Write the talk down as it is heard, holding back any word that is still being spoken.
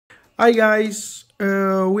Hi guys,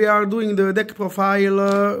 we are doing the deck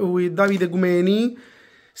profile with Davide Gumeni,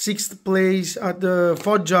 6th place at the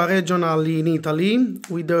Foggia Regional in Italy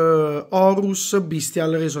with the Horus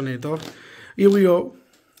Bystial Resonator. Here we go.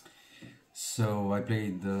 So I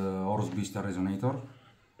played the Horus Bystial Resonator.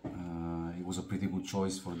 It was a pretty good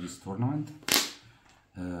choice for this tournament.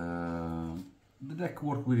 The deck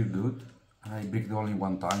worked really good. I bricked only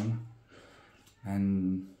one time,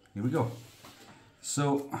 and here we go.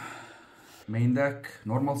 So, main deck,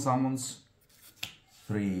 normal summons,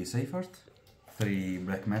 3 Safe Art, 3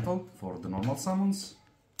 Black Metal for the normal summons,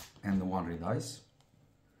 and 1 red dice.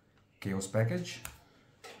 Chaos package,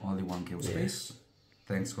 only 1 Chaos space,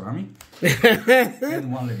 thanks Konami,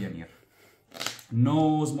 and 1 Legionnaire.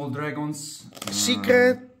 No small dragons.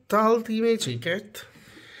 Secret, ultimate secret.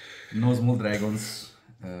 No small dragons,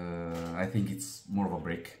 I think it's more of a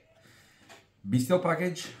break. Bestial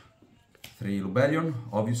package, 3 Lubellion,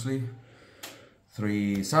 obviously,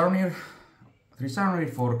 3 Saronir, 3 Saronir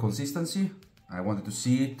for consistency. I wanted to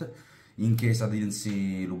see it in case I didn't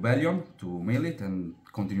see Lubellion to mail it and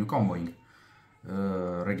continue comboing.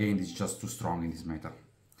 Regained is just too strong in this meta.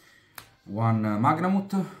 1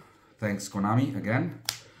 Magnamut, thanks Konami again.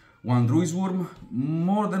 1 Druiswurm,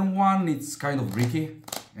 more than 1 it's kind of bricky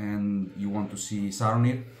and you want to see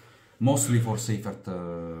Saronir, mostly for safer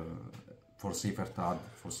add, for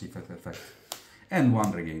safer effect. And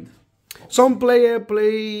 1 Regained. Some player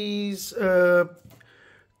plays 2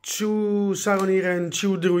 Saronir and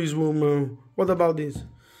 2 Druiswurm. What about this?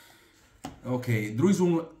 Okay,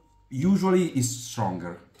 Druiswurm usually is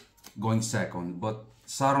stronger, going second, but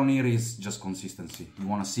Saronir is just consistency. You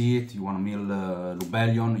want to see it, you want to mill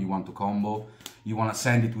Lubellion, you want to combo, you want to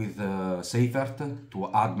send it with Seifert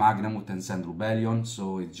to add Magnamut and send Lubellion,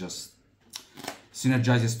 so it just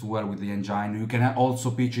synergizes too well with the engine. You can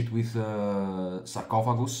also pitch it with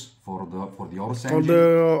Sarcophagus for the Horus engine. For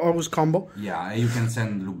the Horus combo? Yeah, you can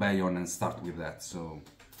send Lubellion and start with that, so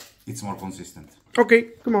it's more consistent. Okay,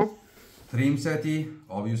 come on. 3 Imseti,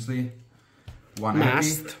 obviously. 1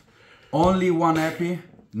 Must. Happy. Only 1 Happy.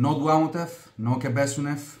 No Duamutef, no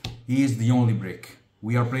Kebesunef. He is the only brick.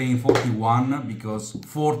 We are playing 41 because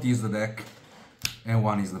 40 is the deck and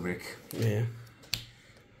 1 is the brick. Yeah.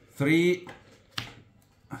 3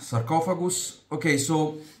 Sarcophagus. Okay,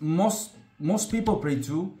 so most people play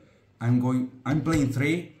 2. I'm playing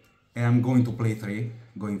 3 and I'm going to play 3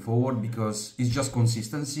 going forward because it's just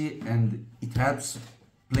consistency and it helps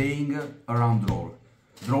playing around Droll.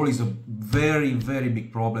 Droll is a very, very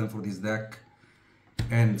big problem for this deck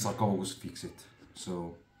and Sarcophagus fix it.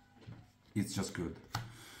 So it's just good.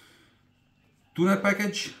 Tuner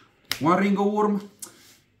package, 1 Ringo Worm,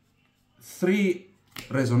 3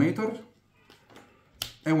 Resonator,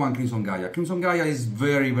 and 1 Crimson Gaia. Crimson Gaia is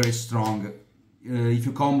very, very strong. If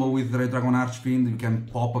you combo with the Dragon Archfiend, you can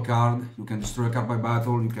pop a card, you can destroy a card by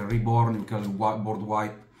battle, you can reborn, you can board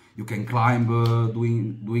wipe, you can climb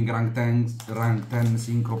doing rank 10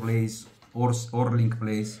 synchro plays or link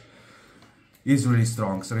plays. He's really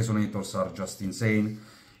strong. Resonators are just insane.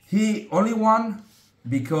 He only won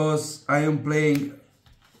because I am playing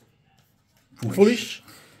Foolish.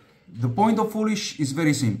 The point of Foolish is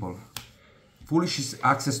very simple. Foolish is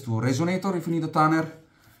access to Resonator if you need a Tanner,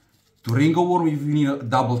 to Ringo Worm if you need a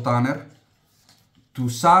double Tanner, to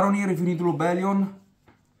Saronir if you need Lubellion,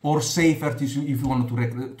 or Seifert if you want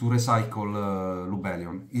to recycle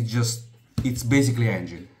Lubellion. It's basically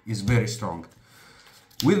engine. It's very strong.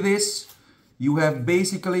 With this, you have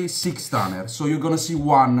basically 6 Tanner, so you're gonna see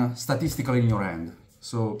 1 statistically in your hand.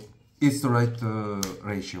 So it's the right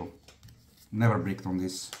ratio. Never bricked on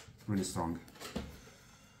this. Really strong.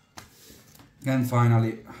 And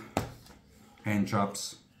finally, hand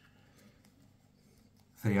traps.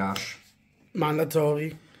 3 Ash.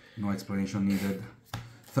 Mandatory. No explanation needed.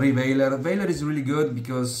 3 Veiler. Veiler is really good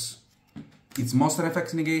because it's monster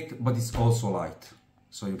effects negate, but it's also light.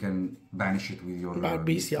 So you can banish it with your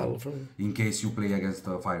Bestial in case you play against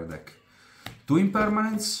a fire deck. 2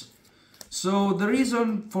 Impermanents. So the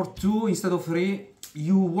reason for 2 instead of 3,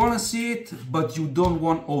 you want to see it, but you don't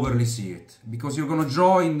want overly see it. Because you're going to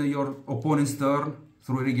draw in your opponent's turn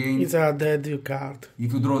through regain. It's a dead card.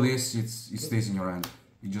 If you draw this, it stays in your hand.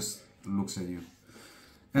 It just looks at you.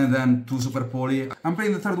 And then 2 Super Poly. I'm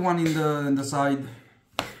playing the 3rd one in the side.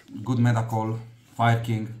 Good meta call. Fire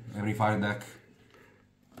King, every fire deck.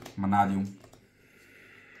 Manadium.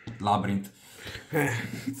 Labyrinth.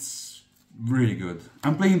 It's really good.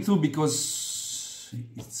 I'm playing 2 because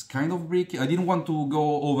it's kind of bricky. I didn't want to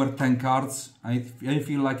go over 10 cards. I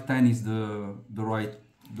feel like 10 is the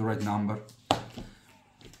right number.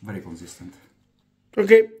 Very consistent.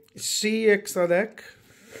 Okay, see extra deck.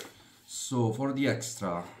 So for the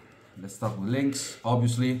extra, let's start with links.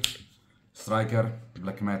 Obviously, striker,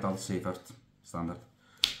 black metal, Seifert, standard.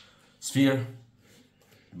 Sphere,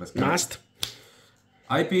 best card. Must.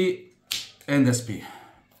 IP and SP.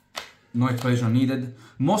 No explanation needed.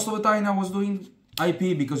 Most of the time I was doing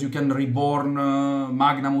IP because you can reborn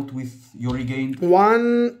Magnamut with your regained.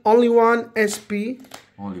 Only one SP.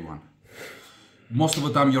 Only one. Most of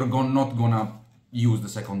the time you're not gonna use the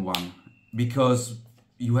second one because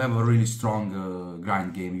you have a really strong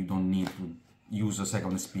grind game. You don't need to use a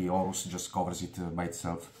second SP. Horus just covers it by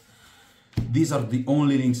itself. These are the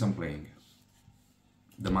only links I'm playing.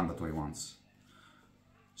 The mandatory ones.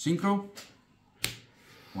 Synchro.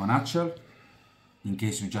 One Hatchel. In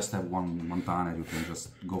case you just have one Montana, you can just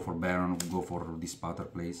go for Baron, go for this pattern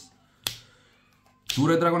place. Two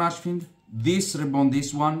Red Dragon Archfiend. This reborn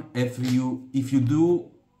this one. If you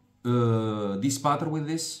do this pattern with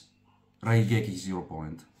this, Raigeki is your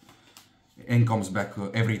opponent. And comes back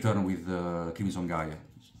every turn with Crimson Gaia.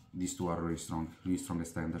 These two are really strong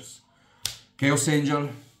extenders. Chaos Angel,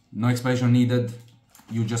 no explanation needed.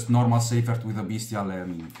 You just normal Seifert with a Bystial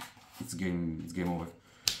and it's game over.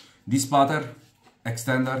 This pattern,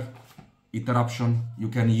 extender, interruption, you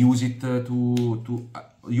can use it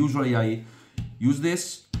usually I use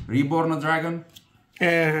this, reborn a dragon,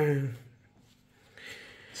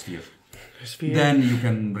 sphere. Then you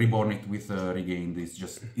can reborn it with regain.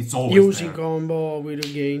 It's always using there. combo with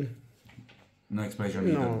regain. No explanation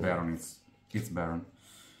needed. No. Baron, it's Baron.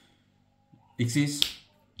 Xyz,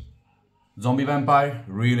 Zombie Vampire,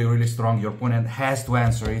 really strong. Your opponent has to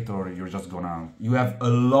answer it or you're just gonna... You have a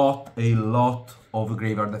lot of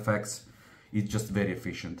graveyard effects. It's just very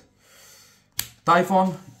efficient.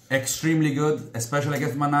 Typhon, extremely good, especially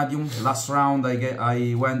against Vanadium. Last round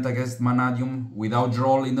I went against Vanadium without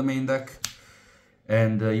Droll in the main deck.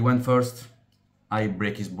 And he went first. I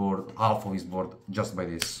break his board, half of his board, just by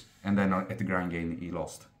this. And then at the grind game he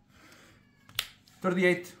lost.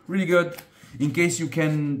 38, really good. In case you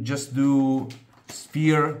can just do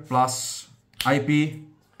Sphere plus IP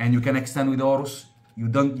and you can extend with Horus, you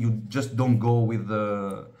just don't go with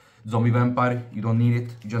the Zombie Vampire, you don't need it,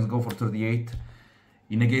 you just go for 38.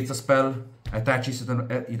 It negates a spell, attaches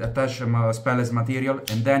a spell as material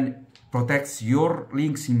and then protects your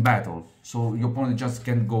links in battle. So your opponent just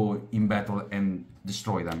can't go in battle and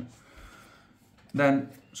destroy them. Then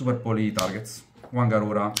Super Poly targets, one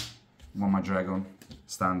Garura, one Madragon.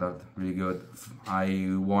 Standard, really good. I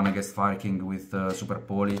won against Fire King with Super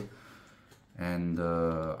Poly and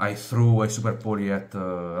I threw a Super Poly at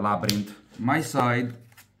Labyrinth. My side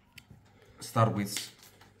start with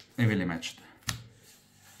evenly matched.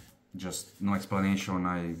 Just no explanation,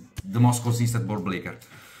 the most consistent board breaker.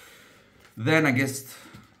 Then against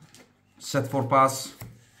set 4 pass,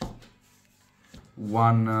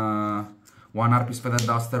 one Harpy's Feather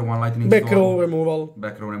Duster, one Lightning Storm. Back row removal.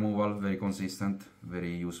 Back row removal, very consistent,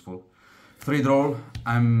 very useful. 3 draw,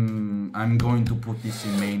 I'm going to put this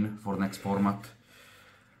in main for next format.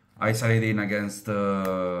 I sided in against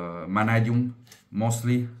Vanadium,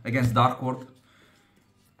 mostly, against Dark World.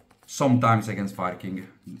 Sometimes against Fire King,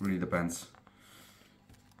 really depends.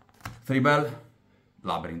 3 Bell,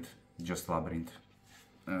 Labyrinth, just Labyrinth.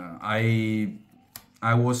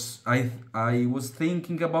 I was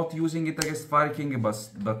thinking about using it against Fire King,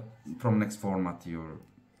 but from next format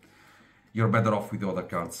you're better off with the other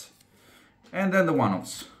cards. And then the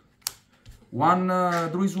one-offs. One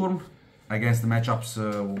Druid's Worm against the matchups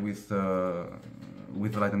with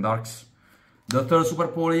Light and Darks. The third Super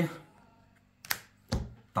Poly,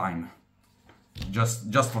 time.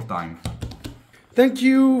 Just for time. Thank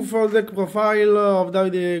you for the profile of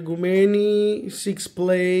Davide Gumeni, 6th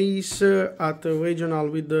place at the regional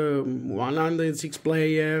with the 106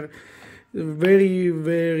 player.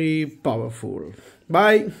 Very powerful.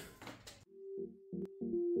 Bye.